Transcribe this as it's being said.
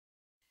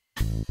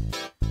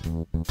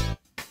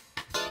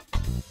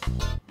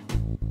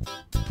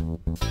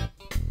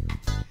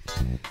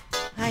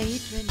I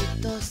eat Rendu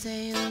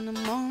Dosai in the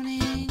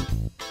morning.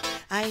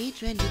 I eat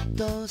Rendu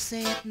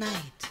Dosai at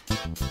night.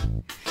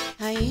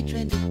 I eat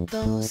Rendu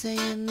Dosai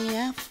in the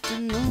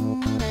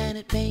afternoon, and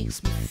it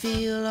makes me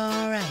feel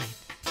alright.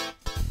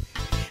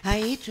 I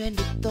eat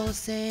Rendu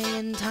Dosai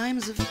in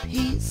times of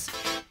peace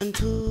and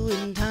too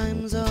in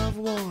times of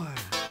war.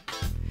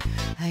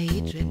 I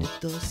eat Rendu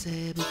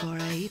Dosai before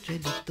I eat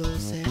Rendu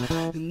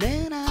Dosai, and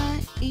then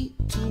I eat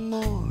two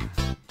more.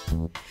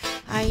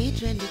 I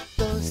eat Rendu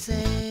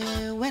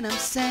Dosai when I'm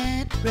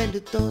sad, Rendu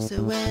Dosai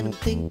when I'm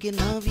thinking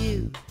of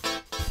you.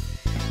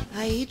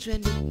 I eat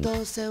Rendu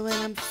Dosai when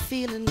I'm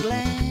feeling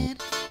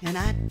glad and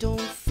I don't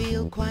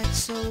feel quite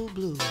so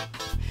blue.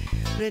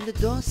 Rendu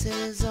Dosai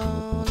is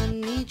all I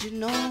need, you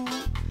know,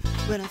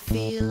 when I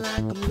feel like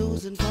I'm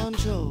losing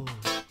control.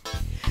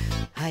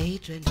 I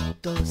eat Rendu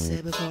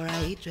Dosai before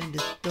I eat Rendu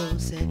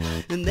Dosai,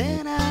 and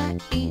then I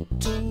eat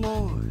two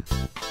more.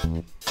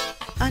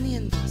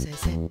 Onion dosai,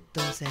 set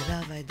dosai,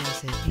 ravai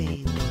dosai,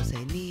 plain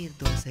dosai, neer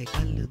dosai,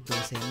 kallu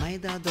dosai,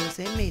 maida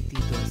dosai, methi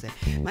dosai,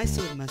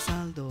 Mysore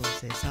masala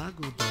dosai,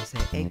 sagu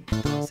dosai, egg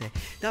dosai,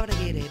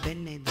 davadagere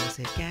benne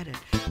dosai, carrot,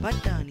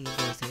 vattani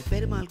dosai,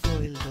 perumal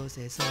koil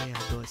dosai, soya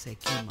dosai,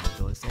 keema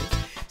dosai,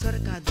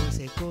 soraka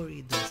dosai,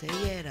 kori dosai,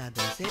 yera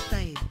dosai,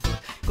 thai dosai,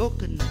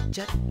 coconut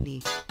chutney,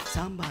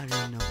 sambar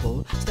in a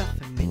bowl, stuff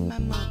them in my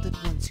mouth at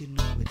once, you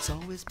know it's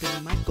always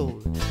been my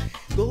goal.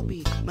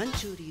 Gobi,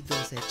 manchuri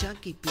dosai,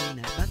 chunky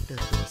peanut butter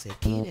dosai,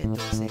 kire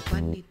dosai,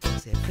 paneer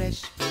dosai,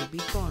 fresh baby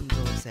corn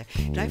dosai,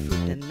 dry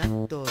fruit and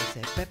nut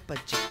dosai, pepper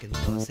chicken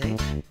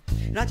dosai,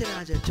 Raja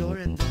Raja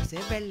Joran dosai,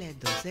 velle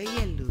dosai,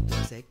 yellow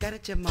dosai,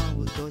 karacha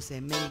mahu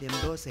dosai, medium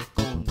dosai,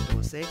 corn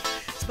dosai,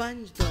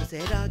 sponge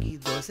dosai, ragi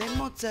dosai,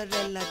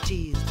 mozzarella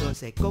cheese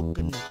dosai,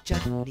 coconut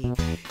chutney,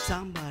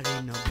 sambar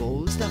in a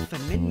bowl, stuff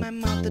them in my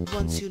mouth at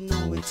once, you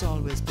know it's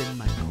always been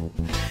my goal.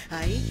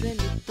 I eat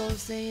Rendu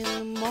Dosai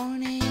in the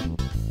morning,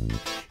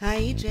 I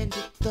eat Rendu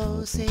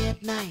Dosai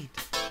at night.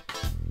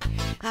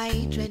 I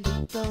eat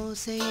Rendu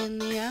Dosai in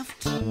the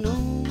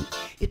afternoon,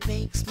 it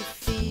makes me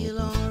feel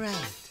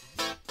alright.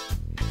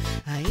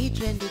 I eat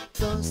Rendu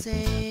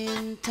Dosai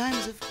in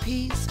times of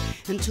peace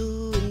and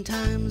too in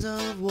times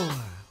of war.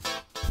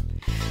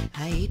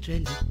 I eat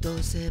Rendu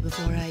Dosai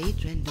before I eat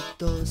Rendu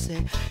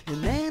Dosai,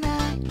 and then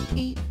I